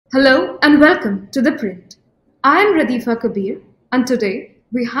Hello and welcome to ThePrint. I am Radifah Kabir, and today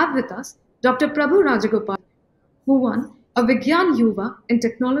we have with us Dr. Prabhu Rajagopal, who won a Vigyan Yuva in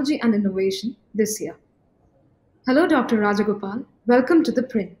Technology and Innovation this year. Hello, Dr. Rajagopal. Welcome to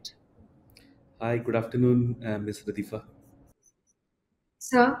ThePrint. Hi, good afternoon, Ms. Radifah.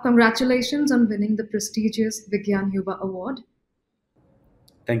 Sir, congratulations on winning the prestigious Vigyan Yuva Award.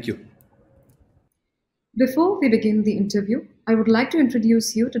 Thank you. Before we begin the interview, I would like to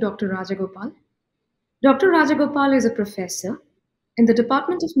introduce you to Dr. Rajagopal. Dr. Rajagopal is a professor in the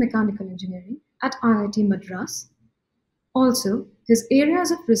Department of Mechanical Engineering at IIT Madras. Also, his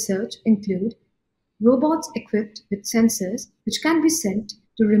areas of research include robots equipped with sensors which can be sent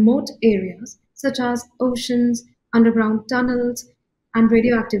to remote areas such as oceans, underground tunnels, and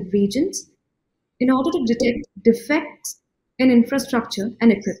radioactive regions in order to detect defects in infrastructure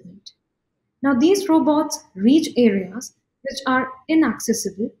and equipment. Now, these robots reach areas which are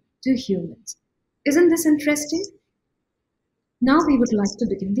inaccessible to humans. Isn't this interesting? Now, we would like to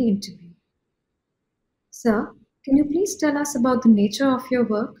begin the interview. Sir, can you please tell us about the nature of your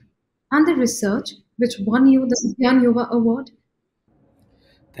work and the research which won you the Vigyan Yuva Award?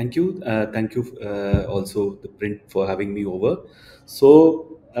 Thank you. Thank you also the print for having me over.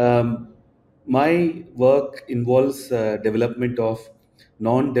 So my work involves development of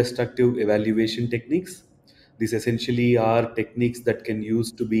non-destructive evaluation techniques. These essentially are techniques that can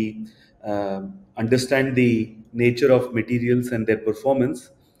use to be understand the nature of materials and their performance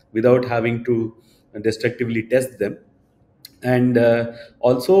without having to destructively test them. And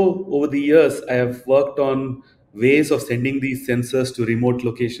also, over the years, I have worked on ways of sending these sensors to remote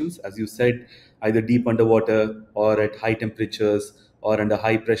locations, as you said, either deep underwater or at high temperatures or under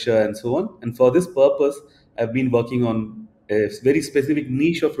high pressure and so on. And for this purpose, I've been working on a very specific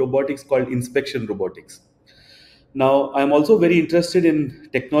niche of robotics called inspection robotics. Now, I'm also very interested in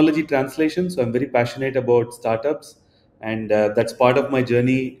technology translation, so I'm very passionate about startups, and that's part of my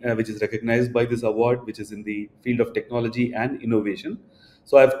journey, which is recognized by this award, which is in the field of technology and innovation.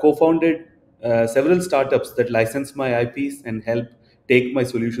 So, I've co founded several startups that license my IPs and help take my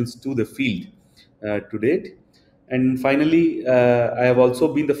solutions to the field to date. And finally, I have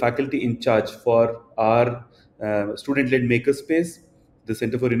also been the faculty in charge for our student led makerspace, the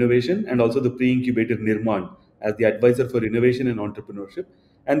Center for Innovation, and also the pre incubator Nirman as the advisor for innovation and entrepreneurship.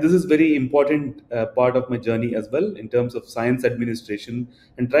 And this is very important part of my journey as well in terms of science administration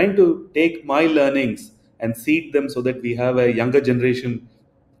and trying to take my learnings and seed them so that we have a younger generation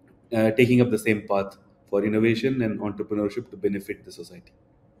taking up the same path for innovation and entrepreneurship to benefit the society.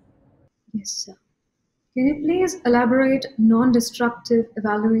 Yes, sir. Can you please elaborate non-destructive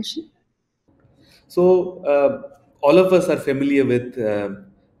evaluation? So all of us are familiar with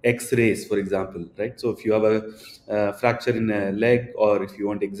X-rays, for example, right? So if you have a fracture in a leg, or if you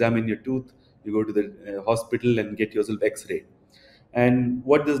want to examine your tooth, you go to the hospital and get yourself X-ray. And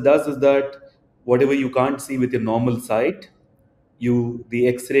what this does is that whatever you can't see with your normal sight, the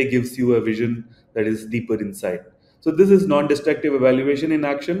X-ray gives you a vision that is deeper inside. So this is non-destructive evaluation in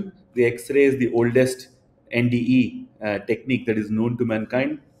action. The X-ray is the oldest NDE technique that is known to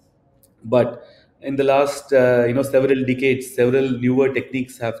mankind, but in the last several decades, several newer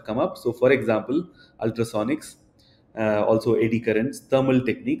techniques have come up. So for example, ultrasonics, also eddy currents, thermal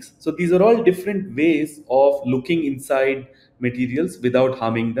techniques. So these are all different ways of looking inside materials without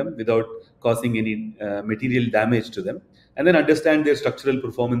harming them, without causing any material damage to them, and then understand their structural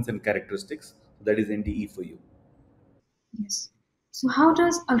performance and characteristics. That is NDE for you. Yes. So, how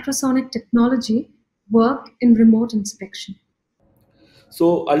does ultrasonic technology work in remote inspection?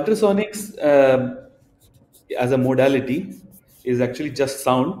 So ultrasonics as a modality is actually just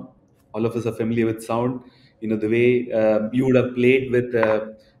sound. All of us are familiar with sound. You know the way you would have played with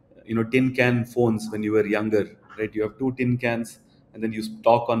tin can phones when you were younger, right? You have two tin cans, and then you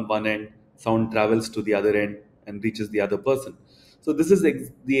talk on one end, sound travels to the other end and reaches the other person. So this is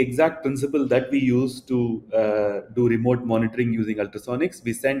the exact principle that we use to do remote monitoring using ultrasonics.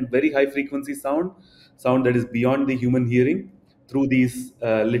 We send very high frequency sound that is beyond the human hearing through these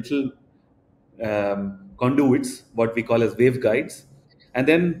little conduits, what we call as waveguides. And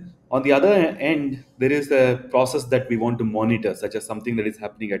then on the other end, there is a process that we want to monitor, such as something that is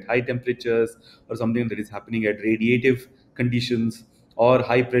happening at high temperatures or something that is happening at radiative conditions or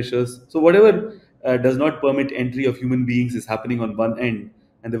high pressures. So whatever does not permit entry of human beings is happening on one end,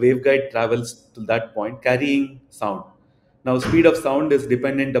 and the waveguide travels to that point carrying sound. Now, speed of sound is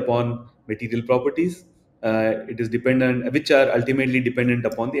dependent upon material properties. It is dependent, which are ultimately dependent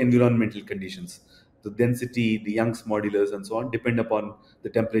upon the environmental conditions. The density, the Young's modulus, and so on, depend upon the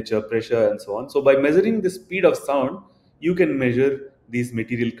temperature, pressure, and so on. So, by measuring the speed of sound, you can measure these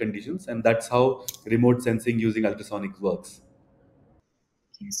material conditions, and that's how remote sensing using ultrasonic works.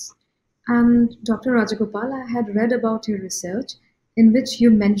 Yes. And Dr. Rajagopal, I had read about your research in which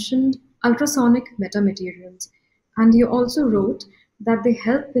you mentioned ultrasonic metamaterials, and you also wrote that they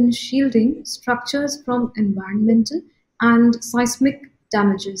help in shielding structures from environmental and seismic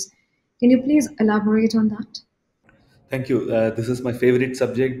damages. Can you please elaborate on that? Thank you. This is my favorite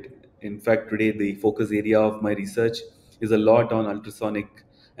subject. In fact, today the focus area of my research is a lot on ultrasonic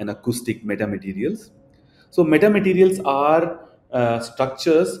and acoustic metamaterials. So, metamaterials are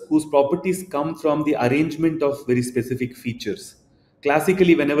structures whose properties come from the arrangement of very specific features.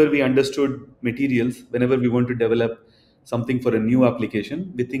 Classically, whenever we understood materials, whenever we want to develop something for a new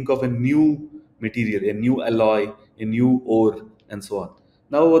application, we think of a new material, a new alloy, a new ore, and so on.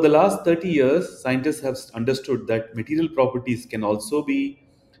 Now, over the last 30 years, scientists have understood that material properties can also be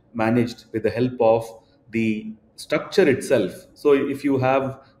managed with the help of the structure itself. So, if you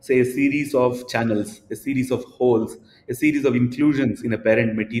have, say, a series of channels, a series of holes, a series of inclusions in a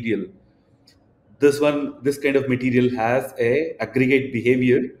parent material, this kind of material has a aggregate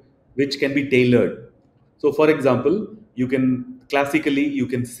behavior which can be tailored. So for example, you can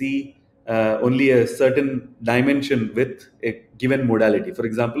see only a certain dimension with a given modality. For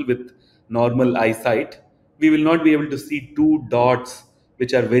example, with normal eyesight, we will not be able to see two dots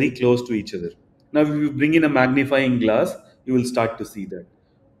which are very close to each other. Now if you bring in a magnifying glass, you will start to see that.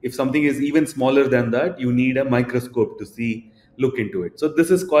 If something is even smaller than that, you need a microscope to see, look into it. So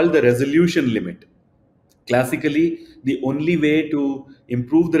this is called the resolution limit. Classically, the only way to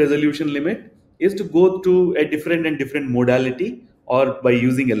improve the resolution limit is to go to a different modality, or by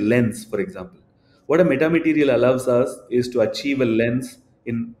using a lens, for example. What a metamaterial allows us is to achieve a lens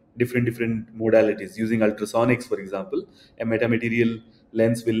in different modalities. Using ultrasonics, for example, a metamaterial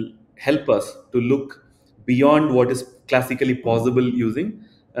lens will help us to look beyond what is classically possible using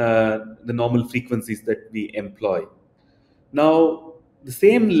the normal frequencies that we employ. Now, the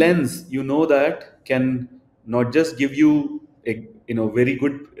same lens, that can not just give you a very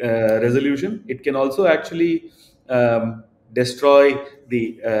good resolution, it can also actually destroy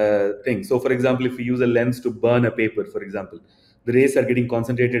the thing. So, for example, if we use a lens to burn a paper, for example, the rays are getting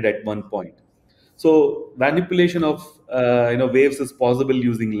concentrated at one point. So manipulation of waves is possible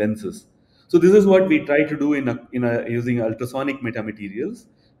using lenses. So this is what we try to do using ultrasonic metamaterials.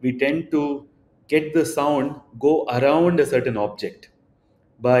 We tend to get the sound go around a certain object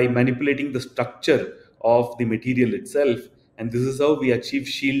by manipulating the structure of the material itself, and this is how we achieve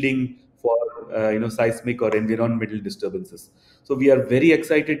shielding for seismic or environmental disturbances. So we are very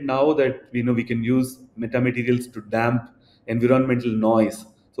excited now that we can use metamaterials to damp environmental noise.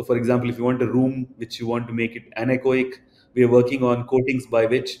 So for example, if you want a room which you want to make it anechoic, we are working on coatings by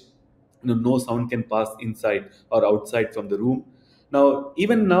which no sound can pass inside or outside from the room. Now,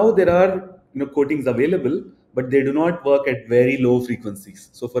 even now, there are coatings available, but they do not work at very low frequencies.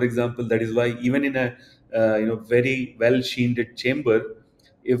 So for example, that is why even in a very well shielded chamber,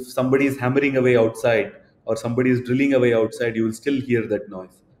 if somebody is hammering away outside or somebody is drilling away outside, you will still hear that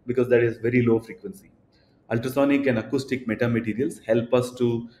noise because that is very low frequency. Ultrasonic and acoustic metamaterials help us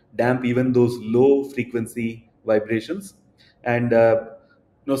to damp even those low frequency vibrations. And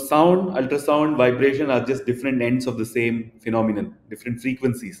sound, ultrasound, vibration are just different ends of the same phenomenon, different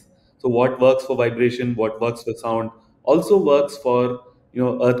frequencies. So what works for vibration, what works for sound, also works for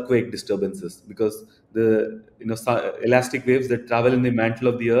earthquake disturbances, because the elastic waves that travel in the mantle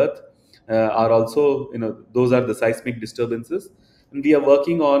of the earth are also those are the seismic disturbances, and we are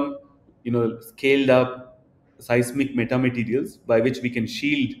working on scaled up seismic metamaterials by which we can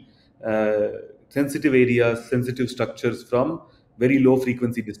shield uh, sensitive areas, sensitive structures from very low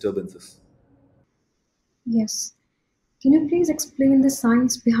frequency disturbances. Yes. Can you please explain the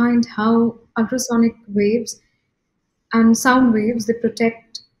science behind how ultrasonic waves and sound waves they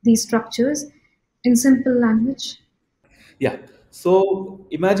protect these structures in simple language? Yeah. So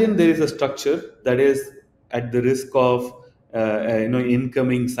imagine there is a structure that is at the risk of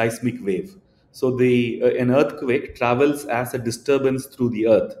incoming seismic wave. So the an earthquake travels as a disturbance through the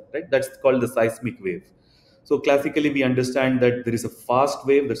earth, right? That's called the seismic wave. So classically, we understand that there is a fast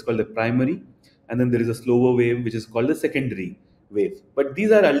wave that's called the primary, and then there is a slower wave which is called the secondary wave. But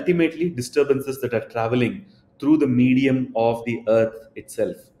these are ultimately disturbances that are traveling through the medium of the earth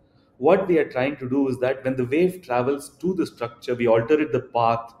itself. What we are trying to do is that when the wave travels to the structure, we alter it the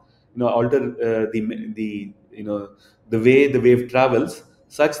path, alter the the way the wave travels,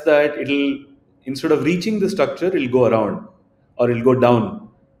 such that it'll, instead of reaching the structure, it'll go around or it'll go down,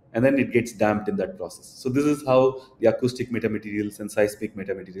 and then it gets damped in that process. So this is how the acoustic metamaterials and seismic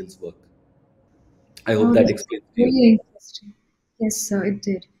metamaterials work. I hope Oh, that this is explains to you. really interesting. Yes, sir, it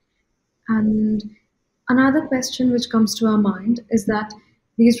did. And another question which comes to our mind is that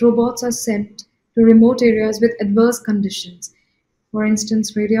these robots are sent to remote areas with adverse conditions. For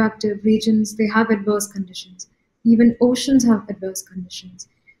instance, radioactive regions, they have adverse conditions. Even oceans have adverse conditions.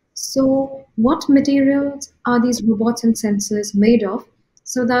 So, what materials are these robots and sensors made of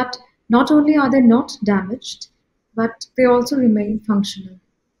so that not only are they not damaged, but they also remain functional?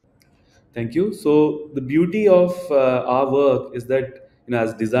 Thank you. So the beauty of our work is that,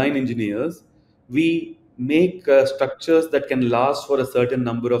 as design engineers, we make structures that can last for a certain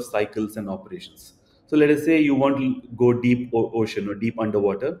number of cycles and operations. So let us say you want to go deep ocean or deep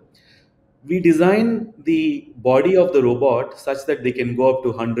underwater. We design the body of the robot such that they can go up to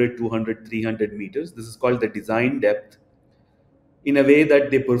 100, 200, 300 meters. This is called the design depth, in a way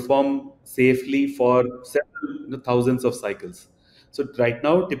that they perform safely for several thousands of cycles. So right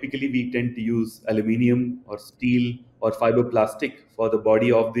now, typically we tend to use aluminium or steel or fiber plastic for the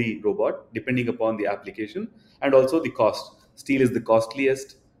body of the robot, depending upon the application and also the cost. Steel is the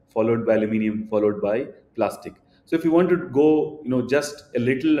costliest, followed by aluminium, followed by plastic. So if you want to go, just a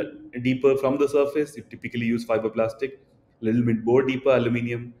little deeper from the surface, you typically use fiber plastic. A little bit more deeper,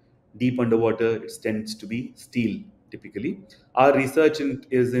 aluminium. Deep underwater, it tends to be steel typically. Our research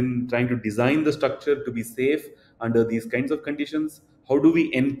is in trying to design the structure to be safe under these kinds of conditions. How do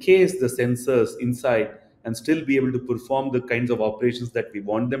we encase the sensors inside and still be able to perform the kinds of operations that we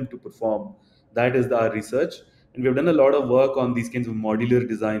want them to perform? That is our research. And we've done a lot of work on these kinds of modular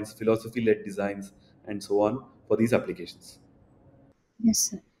designs, philosophy led designs, and so on for these applications.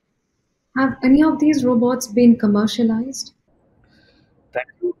 Yes, sir. Have any of these robots been commercialized? Thank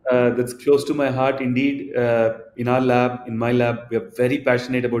you. That's close to my heart indeed. In our lab, in my lab, we are very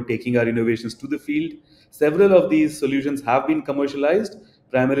passionate about taking our innovations to the field. Several of these solutions have been commercialized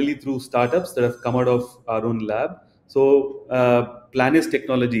primarily through startups that have come out of our own lab. So, Planis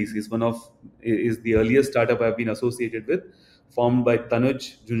Technologies is the earliest startup I've been associated with, formed by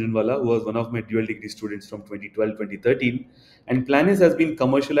Tanuj Junjunwala, who was one of my dual degree students from 2012 2013. And Planis has been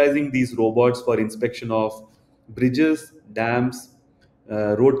commercializing these robots for inspection of bridges, dams,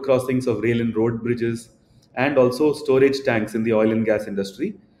 road crossings of rail and road bridges, and also storage tanks in the oil and gas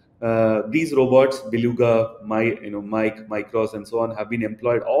industry. These robots, Beluga, Mike, Micros, and so on, have been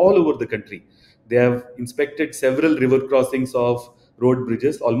employed all over the country. They have inspected several river crossings of road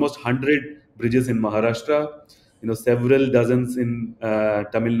bridges, almost 100 bridges in Maharashtra, several dozens in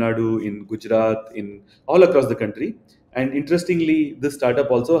Tamil Nadu, in Gujarat, in all across the country. And interestingly, this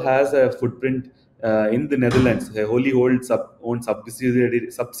startup also has a footprint in the Netherlands, a wholly owned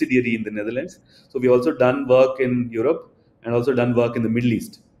subsidiary in the Netherlands. So we also done work in Europe and also done work in the Middle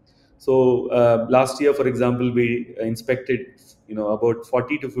East. So last year, for example, we inspected about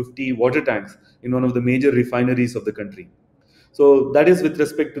 40 to 50 water tanks in one of the major refineries of the country. So that is with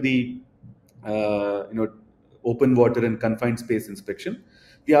respect to the open water and confined space inspection.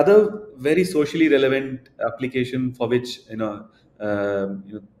 The other very socially relevant application for which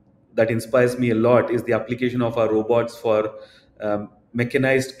that inspires me a lot is the application of our robots for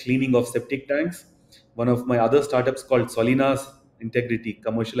mechanized cleaning of septic tanks. One of my other startups called Solinas Integrity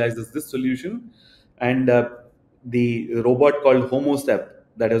commercializes this solution, and the robot called HomoStep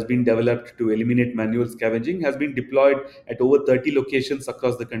that has been developed to eliminate manual scavenging has been deployed at over 30 locations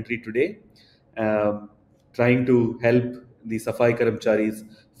across the country today, um, trying to help the Safai Karamcharis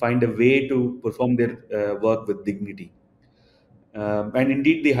find a way to perform their work with dignity. And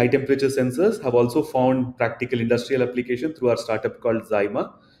indeed, the high temperature sensors have also found practical industrial application through our startup called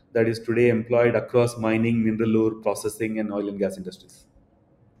Zyma, that is today employed across mining, mineral ore processing, and oil and gas industries,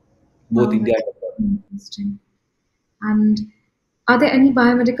 both Wow, India that's and abroad. interesting. And are there any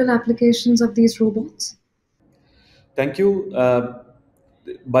biomedical applications of these robots? Thank you.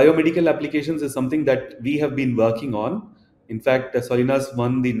 Biomedical applications is something that we have been working on. In fact, Solinas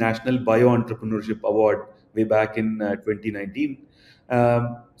won the National Bio Entrepreneurship Award way back in 2019.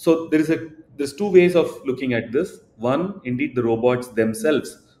 So there's two ways of looking at this. One, indeed, the robots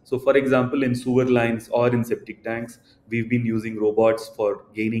themselves. So, for example, in sewer lines or in septic tanks, we've been using robots for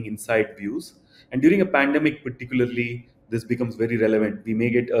gaining inside views. And during a pandemic, particularly, this becomes very relevant. We may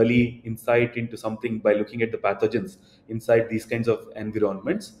get early insight into something by looking at the pathogens inside these kinds of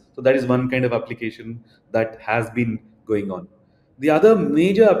environments. So that is one kind of application that has been going on. The other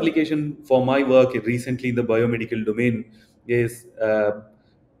major application for my work recently in the biomedical domain is the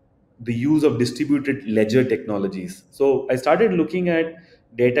use of distributed ledger technologies. So I started looking at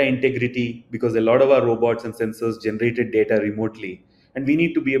data integrity because a lot of our robots and sensors generated data remotely, and we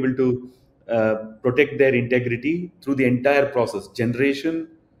need to be able to protect their integrity through the entire process: generation,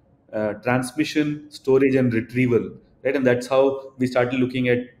 transmission, storage, and retrieval. right? And that's how we started looking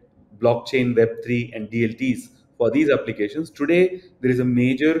at blockchain, Web3, and DLTs for these applications. Today, there is a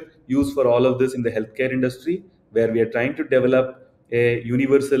major use for all of this in the healthcare industry, where we are trying to develop a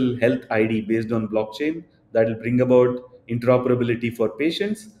universal health ID based on blockchain that will bring about interoperability for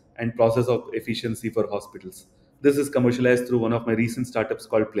patients and process of efficiency for hospitals. This is commercialized through one of my recent startups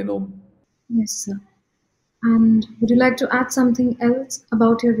called Plenome. Yes, sir. And would you like to add something else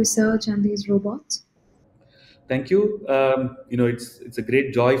about your research and these robots? Thank you. It's a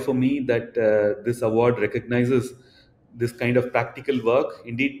great joy for me that this award recognizes this kind of practical work.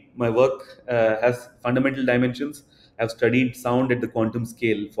 Indeed, my work has fundamental dimensions. I've studied sound at the quantum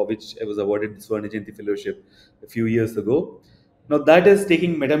scale, for which I was awarded the Swarna Jayanti Fellowship a few years ago. Now that is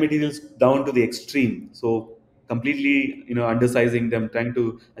taking metamaterials down to the extreme. So completely, undersizing them, trying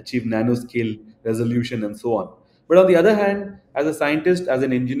to achieve nanoscale resolution and so on. But on the other hand, as a scientist, as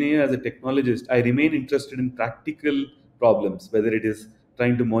an engineer, as a technologist, I remain interested in practical problems, whether it is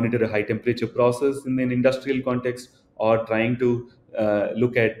trying to monitor a high temperature process in an industrial context, or trying to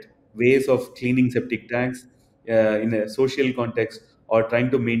look at ways of cleaning septic tanks in a social context, or trying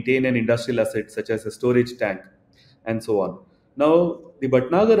to maintain an industrial asset such as a storage tank, and so on. Now, the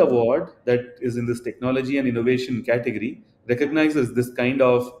Bhatnagar Award, that is in this technology and innovation category, recognizes this kind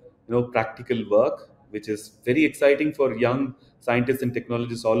of practical work, which is very exciting for young scientists and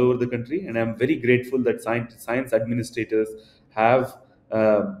technologists all over the country. And I'm very grateful that science administrators have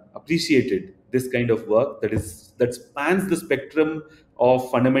appreciated this kind of work that spans the spectrum of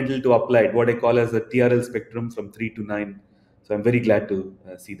fundamental to applied, what I call as a TRL spectrum from 3 to 9. So I'm very glad to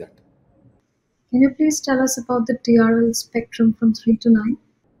see that. Can you please tell us about the TRL spectrum from 3 to 9?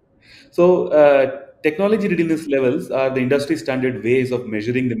 So, technology readiness levels are the industry standard ways of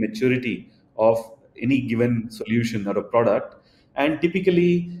measuring the maturity of any given solution or a product. And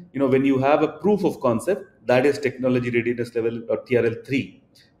typically, when you have a proof of concept, that is technology readiness level or TRL 3.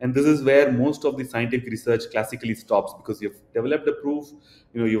 And this is where most of the scientific research classically stops, because you've developed a proof,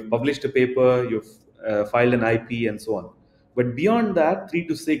 you've published a paper, you've filed an IP, and so on. But beyond that, 3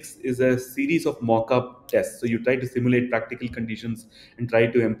 to 6 is a series of mock up tests. So you try to simulate practical conditions and try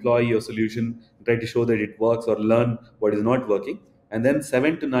to employ your solution, try to show that it works or learn what is not working. And then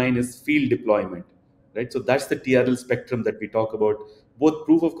 7 to 9 is field deployment, right? So that's the TRL spectrum that we talk about, both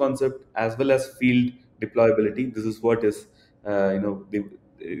proof of concept as well as field deployability. This is what is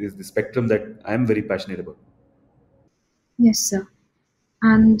the spectrum that I'm very passionate about. Yes, sir.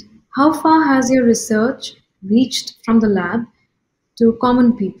 And how far has your research reached from the lab to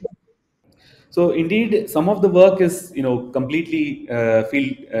common people? So indeed, some of the work is completely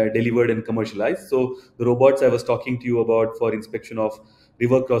field delivered and commercialized. So the robots I was talking to you about for inspection of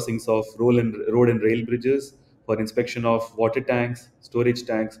river crossings of road and rail bridges, for inspection of water tanks, storage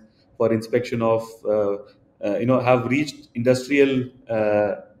tanks, for inspection of have reached industrial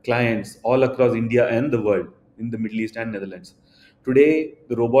clients all across India and the world, in the Middle East and Netherlands. Today,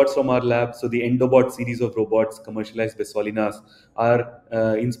 the robots from our lab, so the Endobot series of robots commercialized by Solinas,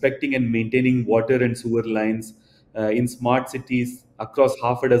 are inspecting and maintaining water and sewer lines in smart cities across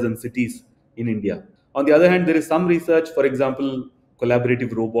half a dozen cities in India. On the other hand, there is some research, for example,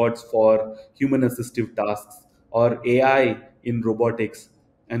 collaborative robots for human assistive tasks, or AI in robotics,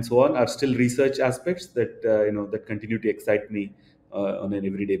 and so on, are still research aspects that continue to excite me on an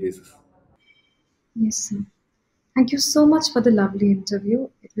everyday basis. Yes, sir. Thank you so much for the lovely interview.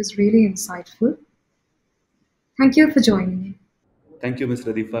 It was really insightful. Thank you for joining me. Thank you, Ms.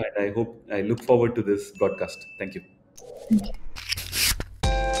 Radifah, and I look forward to this broadcast. Thank you. Thank you.